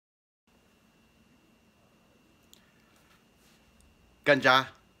更加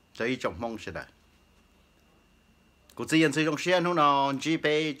这一种梦是的。古自然是用线路呢，只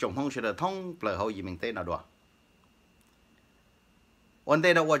被种梦是的通不后移民地那多。วันเดี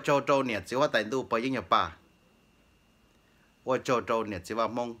ยวว่าโจเนี่ยจิว่าแต่ดูไปยังอย่าป่าว่าโจเนี่ยจิว่า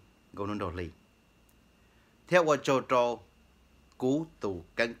มงกูนุ่นโดลีเที่ยวว่าโจกูตู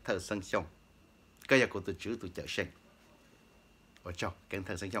กันเธอสังชงก็อยากกูตูจื้อตูเจอเช่นว่าโจกันเธ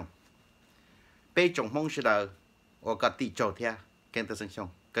อสังชงไปจงมงสิเดอว่าก็ตีโจเที่ยกันเธอสังชง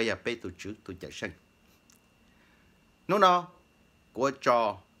ก็อยากไปตูจื้อตูเจอเช่นนู้นเนาะกูโจ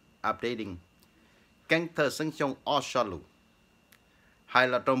อัปเดตกันเธอสังชงออชลูhay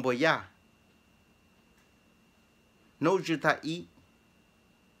là trong bồi ya nấu chữ ta ý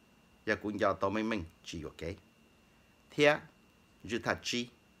và cũng do tao mình chỉ ok thế chữ ta chi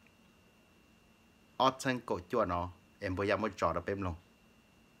ở trên cổ chùa nó em bồi ya mới trò được bém lông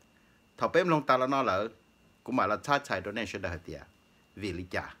thọ bém lông ta là nó lỡ cũng mà là cha chạy đó nên sẽ đợi tiệt vì lý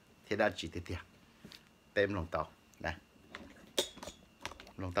trả thế đã chỉ thế tiệt bém lông tao này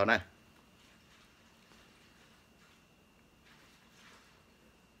lông tao này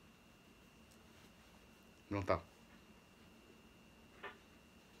lông tao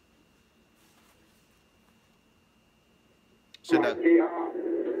是的。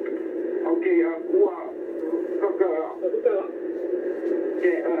OK 啊，我那个，这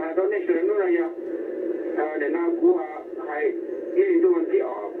到那时候那样，那我还印度的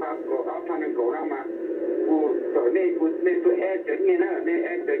怕那狗了嘛，我到那都爱这年了，那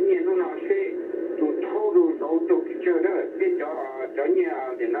爱这年都那些都偷都这了，这叫这年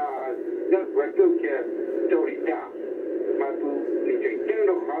的那我就去找一家，嘛都你这挣的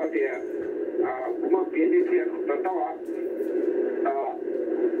好的我们别的些得到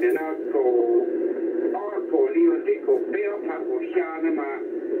那狗利用这狗不要怕狗下那么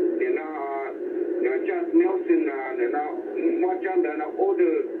那叫Nelson我讲的那我的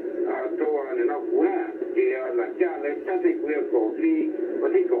做那湖南也那家来三岁不要狗利我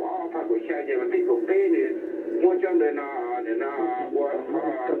这狗怕狗下去我这狗背呢我讲的我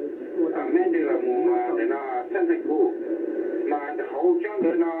面对了我三岁狗嘛好讲的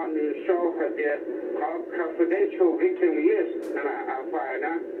你说和的好 confidential victim list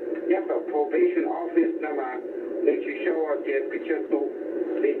要到 probation office 那么你去show我这比较多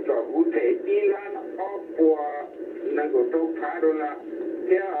你做不得依然我能够都爬到了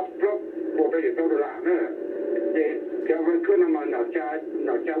这block 我都有到了这这回可能嘛老家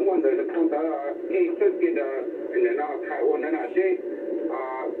我的碰到这些的台湾的那些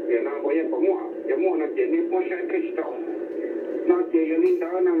我也不摸也摸那点你我先开始到那这有领导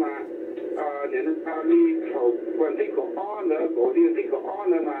那么他们头管这个呢我的这个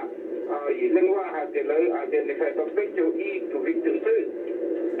呢嘛以另外还得来这你看到非洲都非洲是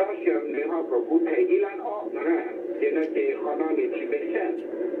当时你好个不太一兰这这可能你去没线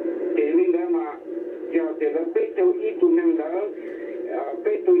这领导嘛要这个非洲都能的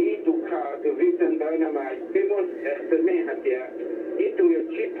非洲都看的卫生的那么给我这边还得都有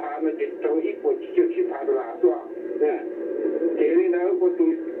其他的这周国就其他的啦是吧这领导我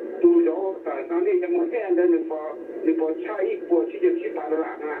都有那你像我现在你把差一过去就去爬的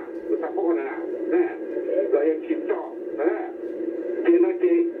啦我咋不可能我要去找这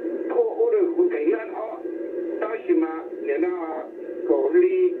破我的湖北人当时嘛你狗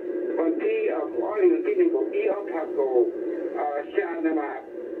里问题20年狗怕狗下那么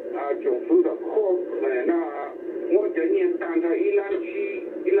政府的货我这年当到一兰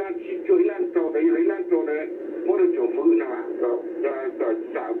区就一兰做的我的政府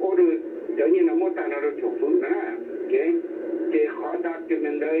啥我的这年我当到的政府这好大这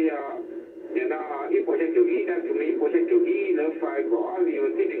边的呀1%9的就没1%9能发个20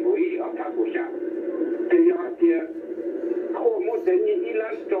年他不下这样的我这年一兰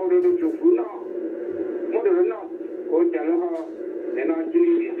做的政府我的人我讲的话今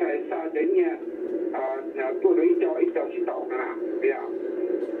年才这年做了一脚去倒对呀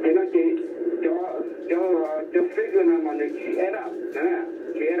现在这这个呢嘛你去挨了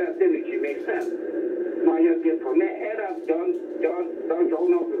这里去没事嘛要这从那挨了当中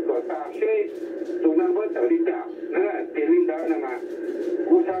那个大学都能够找领导这领导呢嘛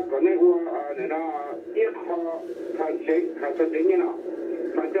我想可能我一号看这年了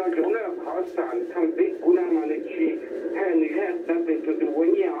反正用了考上看这姑娘嘛你去你看那边就是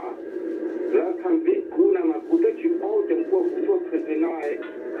文艺然后看这姑娘嘛不得去保证过不做可是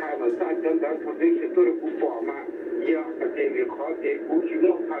他们大家看这些做的不饱嘛要这个好的过去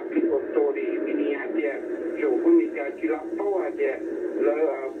我看这个做的明年的就我们家去了包的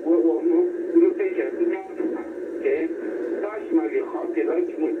我们这些是这样子这当时嘛也好的了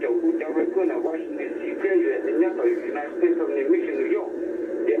就政府叫我可能我是几个月人家 the United States of the Mission New York.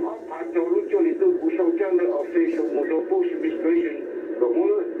 The all parts of the official Bush administration, the one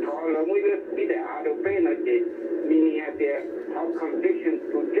called the other penalty, meaning at the how conditions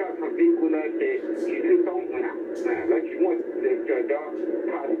to judge for people like the you don't like you want the judge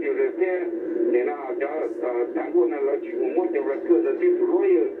pass you the fair, then I'll that one let you want the record of this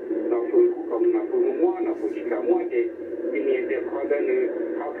lawyer, now for come now for one of which I wanted. In the cotton,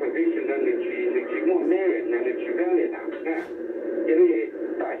 how condition and the more merit and the children.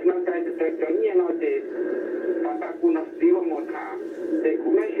 That's not that the Patakuna Steel Mota, the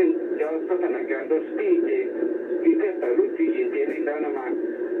commission just certain again the speed, we get the Lucy in the Dynama.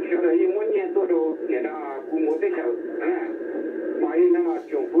 Should I in 1 year total, Kumotica, my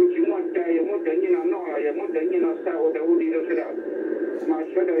which you want to no, I want to sell the leader. My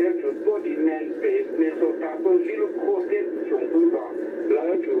shadow to 40 men, Minnesota, Zero Courses, Chumbuka,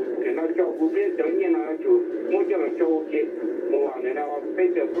 Laju, and I go who get the Yanaju, Moja Joe, more than our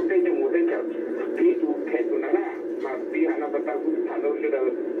better potential potential. People can do that. Must be another tunnel should have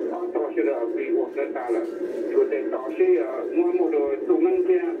also should have been $1. So then, I'll say, one more to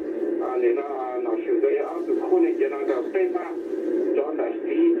Mankia, and now should they have to call it another paper, John the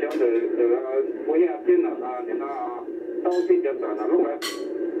Steve, John the way up dinner, and到这个哪弄来？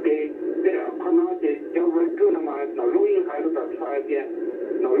给看到这叫人够了嘛？那录音还是到差一点，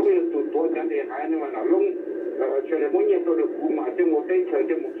那录音多讲点还那么那弄，现在每年都是股嘛，这么对车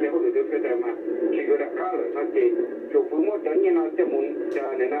这么最后就觉得嘛，这个来干了，那这就父母今年呢，这么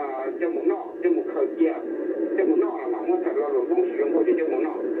这么闹，这么科技啊，这么闹了嘛，我才老老公使用过这么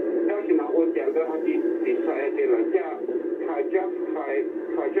闹，但是嘛，我讲的他第三这了家，他家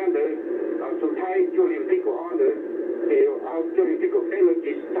他讲的สุดท้ายจุลินทรีย์ก็เลยเอาจุลินทรีย์ก็ได้เลย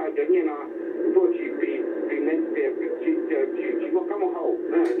จิตใจเนี่ยนะตัวชีวิตนั้นแต่ชีวกรรมเขา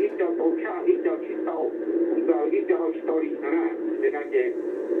อีกจะตัวชาอีกจะชิตเอาอีกจะเอาสตอรี่นะเดี๋ยวนั้นเเ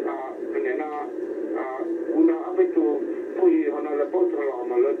นี่ยนะคุณเอาไปตัวผู้หญิงเราพูดถึงเรา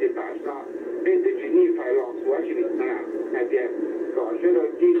มาแล้วจะตายซะเป็นที่นี่ไฟหลอกสวยชีวิตนะเดี๋ยวก็เชื่อ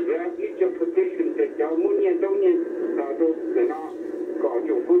จีนแล้วอีกจะ protection จะจะมุ่งเนี่ยตรงนี้เรา都เนี่ยนะก็就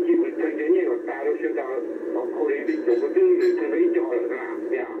估计会这些年大家都知道，考虑的就不等于成为交了是吧？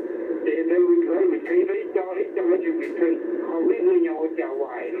呀，这都会成为交了就变成考虑的要交外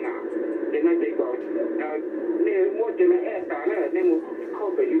了嘛。现在这个那我这个爱打了，那么靠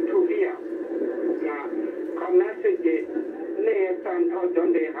的 YouTube 啊，看那些的那三套讲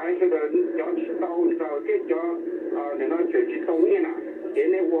的还是的叫到这叫那就去动员了，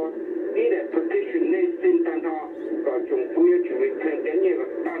现在我。你的 petition 内心当中，政府也就会看见那个，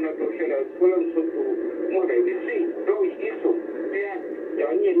当然都是了，不能说出我的事，都艺术，对呀，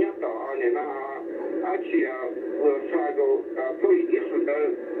要年到而且我说个做艺术的，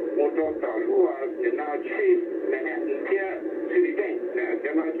我找道路去天水里边，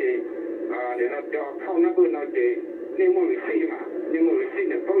叫那些叫靠那个内蒙的水嘛，内蒙的水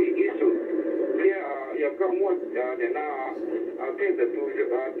呢做艺术，要跟我这个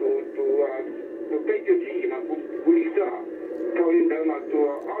都根据自己嘛不理解，所以的嘛做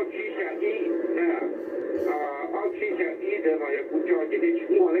2751的嘛也不叫这个情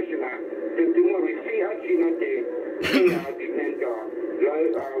况的是嘛，就对我们427呢的里面的来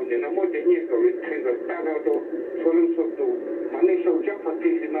我这年头的这个大家都说能说都，反正首先发这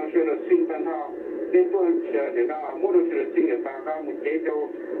些呢说了新单套。这段我都是今年大家们接到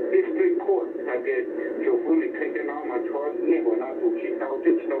district court 那个就府里看见嘛说那个都去到这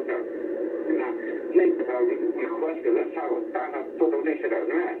去到这，那个你合适了啥个大家做到那些了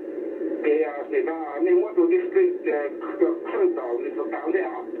呢？对呀，那我都 district 看到你说到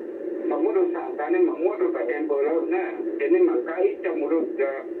了，我都上单的我都在边过了呢，现在嘛该叫我都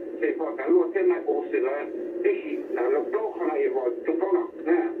这个在落在那公司了，这是了都可能也我就到了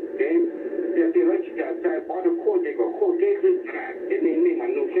呢，这了在把这课这个课给是你们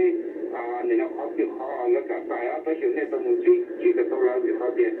弄些你那好就好那个大家都是那种几个多了就好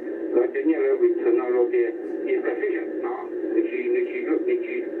点，那今年了为成了那个也是非常你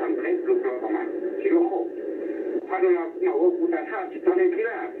去安排路上好嘛，去了好。他的那我不但他去当天去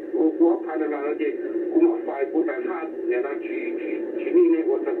了，我怕的那个我们发不但他让他去你那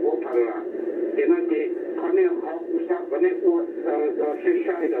我怕的啦，在那些他那好不啥个那我是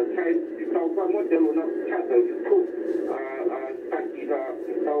下一个才到关门的路那才走就出当地的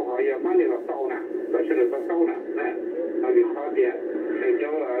到好也慢点了到呢，但是那到呢，那就好点，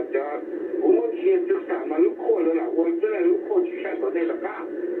叫我们现在什么都过了，我这都过去下头那个干。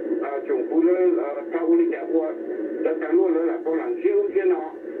政府的他屋里讲我在落了不能修电脑，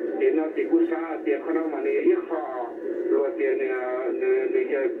电脑这个啥电可能嘛你一好，如果电那个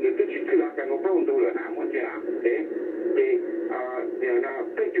这去了干个不用多了那么这样，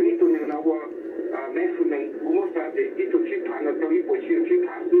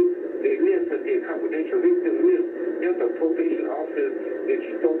 confidential victim list 要到 probation office 你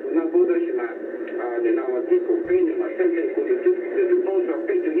去做那不的是嘛你那么这个给你嘛现在我就是多少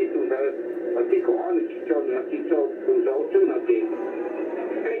被这一种的这个案子去做呢去做多少证了给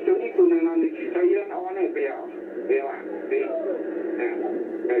被这一种的呢你去做一案那不要啊对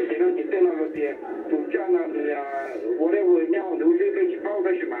现在就在那个点就讲了你啊我的我要留这个去报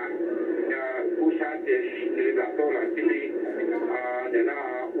的是嘛不想的那个到了这里你那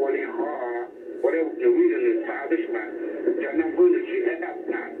我的好我的有一人啥的是嘛讲那不能去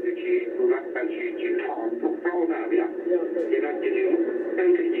那就去做那但去讨不报那不要现在这里但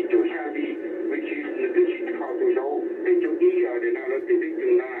是你就下里回去那个去讨多少这就一样的那个这里就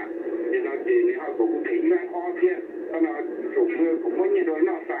那你好我不陪一万二片那总是我念到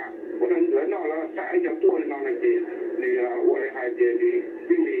那啥我能轮到了啥一叫多的那个我的孩子的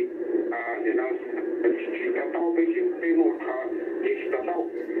因为你那去到到北京北路他也是到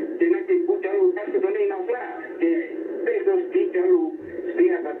现在这不条路但是说你那啥这个这条路这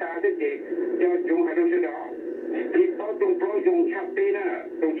样的大的要用还是的你到东包用差别呢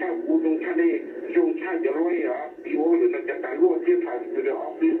用差不用差的用差的罗呀比我那个在罗街上这个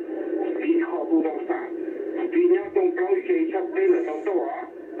比好多到啥比你东包些差别了到多啊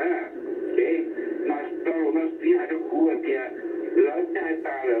那到我们比还是苦一点人太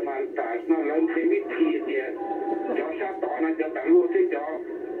大了嘛大那人特别体贴脚下到那叫在路这条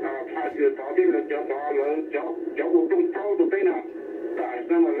怕就到这了叫到人叫我东包都被那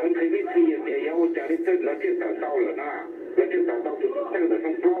那么人特别体贴要我家里这了就到了那了就到就是这个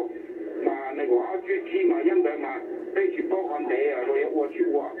东包嘛那个二具体嘛样的嘛被去包含的啊我去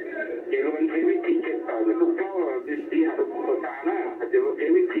我这个人特别体贴到了东包了这底下都不大呢这个特别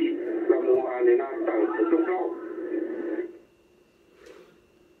体那么你那到东包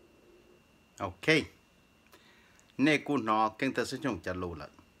OK nè cô nó kinh tế sinh chả lù lại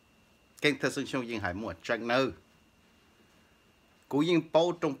kinh tế sinh yên hải mua trăng nơ cú yên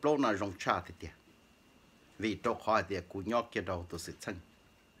bao trong bao là rong cha thì tiệt vì trong khỏi tiệt cú nhóc kia đầu tôi sự chân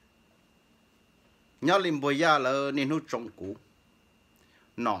nhớ liền bồi ra là nên hút trong cú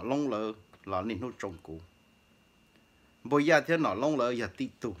nọ lông là nên hút trong cú bồi ra thế nọ lông là giờ tí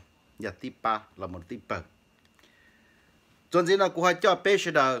tu giờ tí ba là một tí bờ cho nên là cú hay cho bé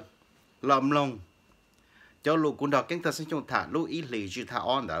sẽ đờ làm lông cho lũ cũng đọc kinh tế sinh trong thả lũ ý lý chứ thả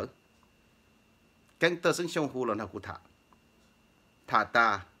on đó kinh tế sinh trong hù là nào cũng thả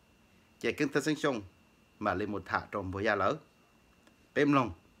ta chạy kinh tế sinh trong mà lên một thả trong bồi ra lỡ bém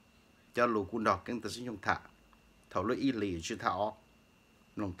lông cho lũ cũng đọc kinh tế sinh trong thả thảo lũ ý lý chứ thả on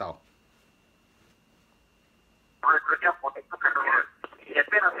lông tàu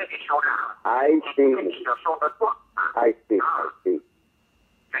I see.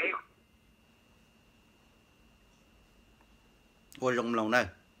 ôi rồng lồng này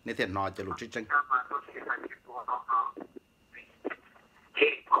nên thiệt nói cho lũ chết chân thì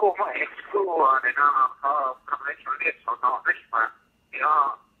khu vực khu này nó cầm lấy chỗ liệt số nó rất mà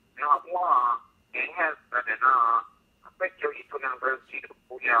nó mua cái này để nó bây giờ ít thôi năng lượng chỉ được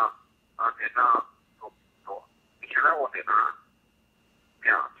bây giờ để nó tổ thì cho nó để nó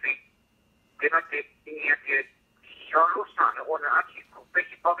thì cái nó thì cho lúc sau nó ôn lại chỉ cũng bây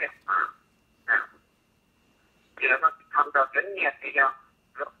giờ bao nhiêu thì nó tham gia cái nhiệt thì nó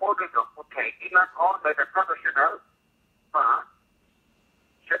có được một thể thì nó có đời được phát triển đó và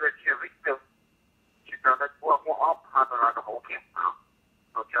sẽ được chịu victim chỉ cần là mua off hay là nó hỗ trợ nào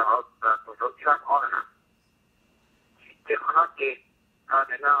nó cho tụi nó chỉ là có là thì nó thì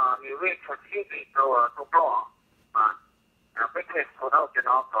để nó nhiều việc cho chính vì tôi đó mà bây giờ số đâu cho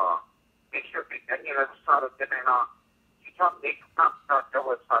nó có cái sự việc cái như là sao được cái này nó chỉ cho mình tập cho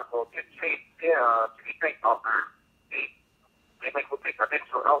một số của cái cái đó thì mình cũng phải có đến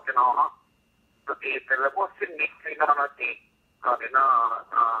số đâu cho nó thì là một sinh mệnh thì nó thì để nó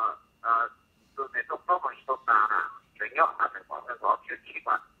từ cái trong đó mà số ta là cái nhỏ là mình có chữ chỉ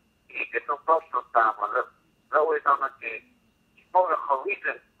mà thì cái trong đó số ta mà lâu rồi nó thì bao giờ không biết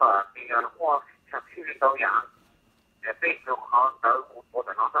được và thì nó qua sản xuất đâu dạng để biết được họ tới một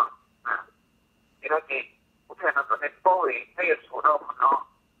cái nó đó thì nó thì có thể nó có nên bôi hay là số đâu mà nó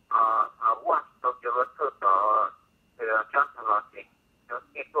qua được cho nó thì chắc là thì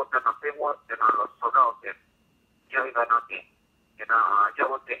cáiตัวจะนำไปว่าจะนำรถโซดาเนี่ยจะให้เราเนี่ยจะนำจะ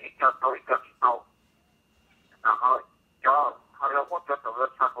ว่าจะให้จะต่อยกับเราจะเขาเราว่าจะตัว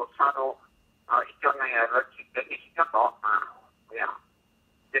ชาโดอีกจังไงเราคิดกันอีกจะต่อมาเนี่ย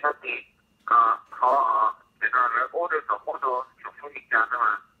จะนำที่เขาจะนำเราโอ้เดี๋ยวตัวโม่ตัวชุบอีกจังนะ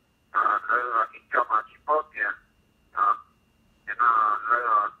เราอีกจังมาชิปอเนี่ยจะนำเรา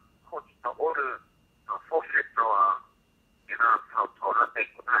คนที่ตัวโอ้เดี๋ยวโฟกัสตัวเขาถอดเด็ก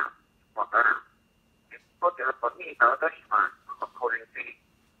คนนั้นหมดแล้ว đi tới đó mà according to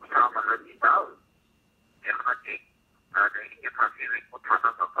sao mà lên đi tới thì nó chỉ để những cái gì của thằng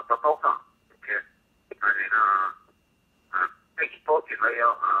nó có tốt hơn thì là cái tốt thì là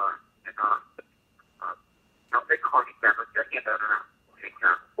nó sẽ coi như là nó trở nên là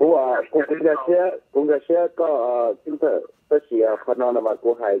cũng sẽ có chúng ta tất nhiên phần nào mà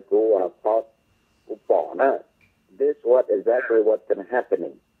cũng hay cũng bỏ nè. This what exactly what's been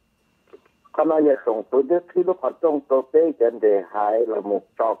happening. Còn nói trong tôi biết khi lúc họ trong tôi thấy vấn đề hay là một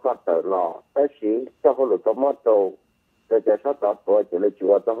trò có tự lo, tất nhiên cho họ được một chỗ để cho họ tạo tôi chỉ là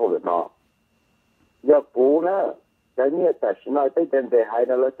chúa cho họ được nó. Giờ cũ nữa, cái như ta xin nói tới vấn đề hay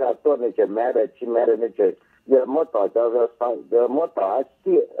là cho tôi này chỉ mẹ này giờ mất tỏ cho giờ mất tỏ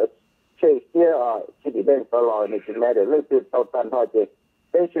chỉ đi bên tao lo này chỉ mẹ để lấy từ tao tan thôi chứ.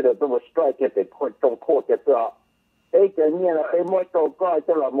 Đây sẽ được một strike để con trong khô cho tôi. Đây cái như là cái mỗi chỗ coi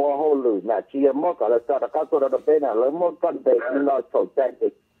cho là mua hồ lử là chỉ mỗi cái là cho là các tôi đã được bên là lấy mỗi con để nó sổ chạy thì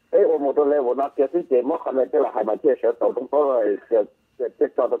đây ở một level nó kia thứ gì mỗi con này tức là hai mà chia sẻ tổ trong tôi rồi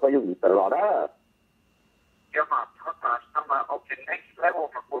cho nó có dùng gì đó đó. Nhưng mà thật là sao mà ở trên next level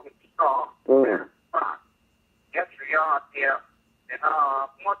mà của mình có cái chủ yếu thì để nó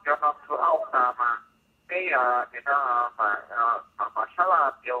mỗi cho nó thử áo mà cái để nó mà sao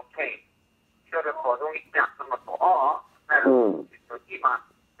là điều kiện cho được có đôi chút mà có tôi chỉ mà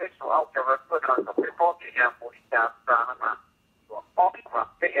cái số áo cho nó tôi là có cái phố thì là một cái ra mà có cái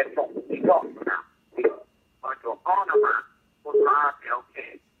cái hệ thống thì có mà chỗ có nó mà một là điều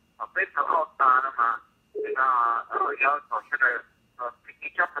kiện mà cái số áo ta mà thì là giờ tôi sẽ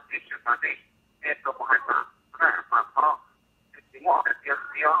cái job position mà đi cái số một hai mà có cái ngõ cái tiền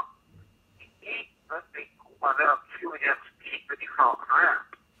tiêu thì nó thì cũng mà là few years cái gì khó nói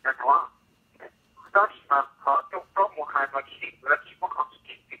cái đó đó là họ trong đó một hai mà chỉ là chỉ có học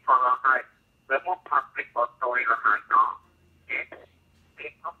sinh thì còn là hai là một public authority là hai đó thì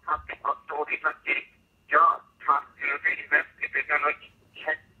nó public authority là chỉ cho tham dự cái event thì bây giờ nó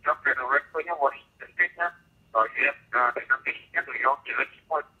check cho cái đó với nhau Washington nhá rồi thì nó đi cái người đó chỉ là chỉ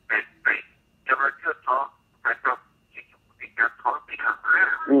có về cho nó chưa có phải tập chỉ có cái thói bị hại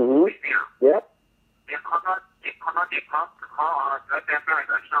Yep. Thì họ nó đem lại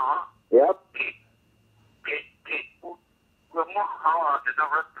là sao Yep. We're more how the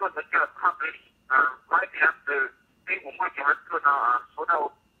record that got published right after they were more the record sort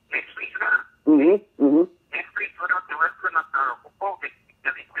of next week. Next week, sort of the record of the public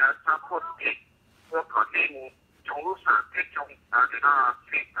that it support the work on name trong lúc sản xuất trong cái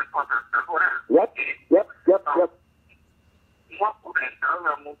cái con sản xuất đó. Yep. What would I tell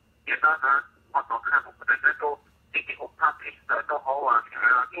them? Cái đó là họ có khả năng của cái đó thì cái cuộc publish đó họ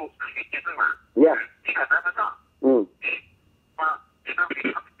news cái cái mà. Yeah. Thì cái đó đó.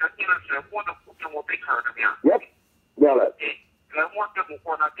 Yep.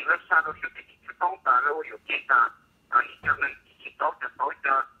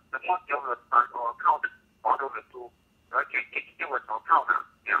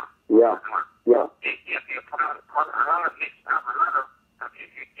 Yeah.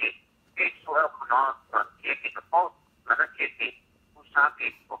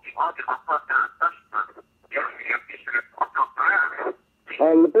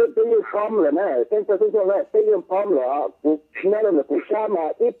 Cái form là nè, cái là cái form là cũng nói là cũng sao mà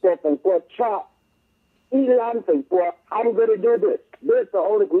ít cái phần của cha, Iran phần của I'm gonna do this. This the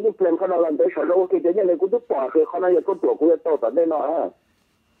only good plan khả năng làm đấy, còn đâu cái chuyện này cũng tốt quá, thì khả năng có tuổi cũng tốt ở đây nó ha.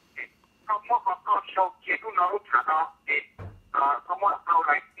 Không có số chế độ nào trả đó, không có đâu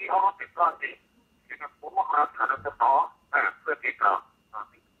lại đi ở cái đó thì nó cũng có trả được đó, cái đó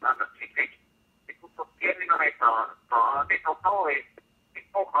là cái cái cũng tốt cái này là cái thôi.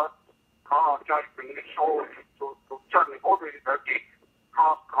 Họ cho những cái số cho những order đó thì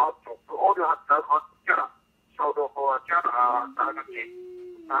họ order họ cho số đồ họ cho cái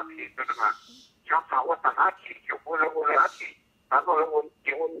thì cái mà cho saoว่าตลาดที่อยู่บนโลกที่แล้วก็วน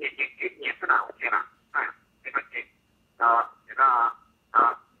ที่วนนี่นี่สนามที่นะที่มันที่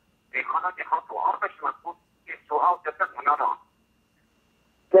ที่เขาจะเขาตัวเอาไปสมัครปุ๊บที่ตัวเอาจะตั้งมันแล้ว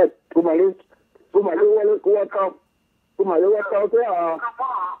แค่กูไม่รู้ว่ากูว่าเขากูไม่รู้ว่าเขาที่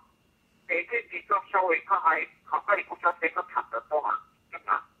cái trong sau ấy họ có đi cũng cho thấy có thật được không ạ?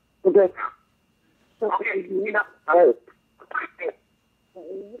 Ok.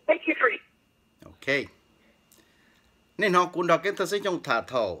 Thank you for Ok. Nên họ cũng đọc cái thơ sinh trong thả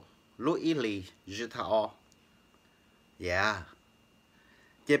thầu lúc ý lý dư thả o. Yeah.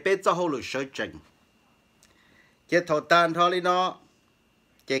 Chỉ biết cho hô lụi sở trình. Chỉ thầu tàn thọ lý nó.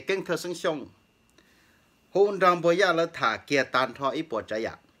 Chỉ kinh thơ sinh xong. Hôn ràng bố ya là thả kia tàn thọ ý bộ trái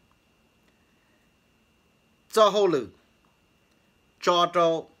ạ. cho hậu lử cho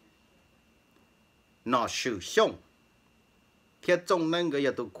nó sử dụng thiết trong năng cái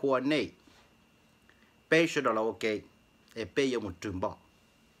tụ khoa này bây giờ đó là ok bây giờ một trường bỏ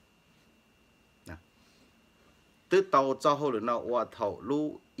từ tàu cho hậu lử nó qua thầu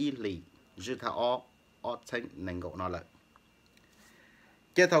lu y lì dư thảo ở trên năng gỗ nó lại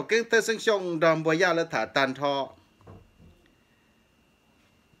cái thầu kinh tế sinh sống đầm bồi ra là thả tàn thọ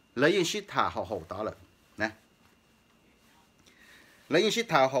lấy những shit thả hậu đó là nè lấy những shit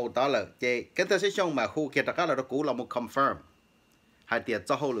thả hậu đó là cái kinh tế sinh sống mà khu kia tất cả là nó cũ là một confirm hai tiền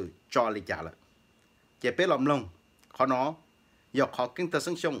cho hậu lử cho lý trả là cái bé làm lông khó nó dọc họ kinh tế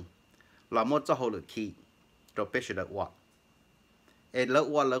sinh sống là một cho hậu lử khi rồi bé sẽ được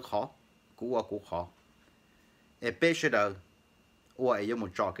qua lỡ khó cũ khó bé sẽ được qua dùng một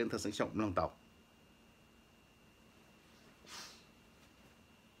trò kinh tế sinh sống lông tàu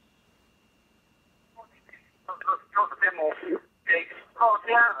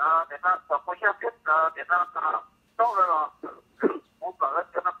để ta có hiểu biết để ta tốt rồi một cái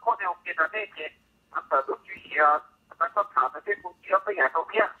cho nó có điều kiện để thì ta được duy trì ta có thảo cái cũng chưa bây giờ đâu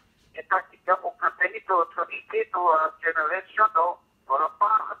nhé để ta chỉ có một cái này to generation đó rồi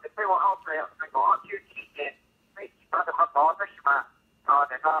ba để phải vào out để có duy trì cái này ta được đó đó mà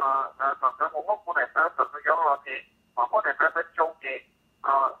để ta cái một cái này ta được rồi thì mà có thể ta trông cái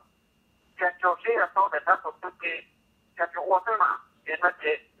cái chỗ gì là tốt để ta được cái cái chỗ ô tô mà để ta chỉ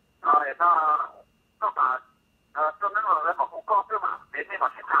để ta các bạn cho nên là nó không có cái mà để mà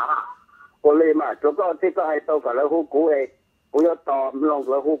sẽ thả là cô lấy mà chỗ có thì có ai tao cả là hú cú ấy cú要到弄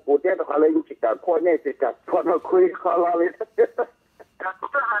个hú cú这个了你只个破那只个破那亏好了嘞不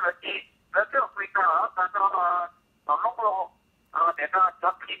是还是几这个回答那个弄了để ta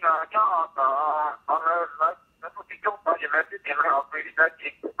chấp nhận cho nó phụ trách trong đó là cái tiền là về cái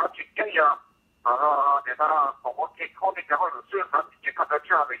gì nó chỉ cái để ta có một cái không thì cái họ được xuyên nó chỉ có thể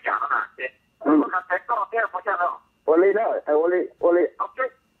cho về trả nó nè nó sẽ có cái một cái đó我嘞呢我嘞 ok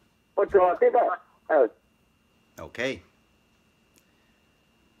我做这个ok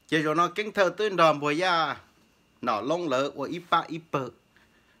chỉ cho nó kinh thơ tuyên đòn bồi ra nó lông lỡ và ít ba ít bờ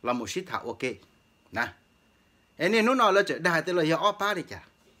là một shit thảo ok nè anh nên nó là chợ đại tức là do ba đi chả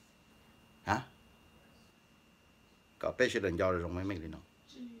hả có bé sẽ đừng do rồi mấy mình đi nó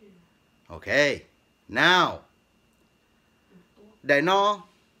ok now để nó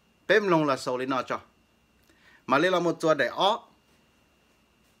bém lông là sầu lên nó cho mà lấy là một chuột để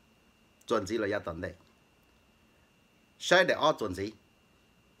chuẩn gì là gia tận đấy sai để chuẩn gì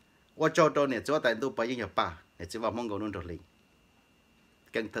我做到呢，做但都不应该把，你只话蒙古弄着哩，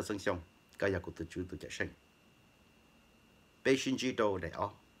跟他生相，个也古都主都只生，被选知道的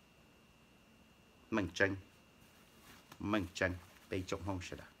明真，被中空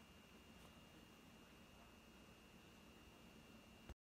是的。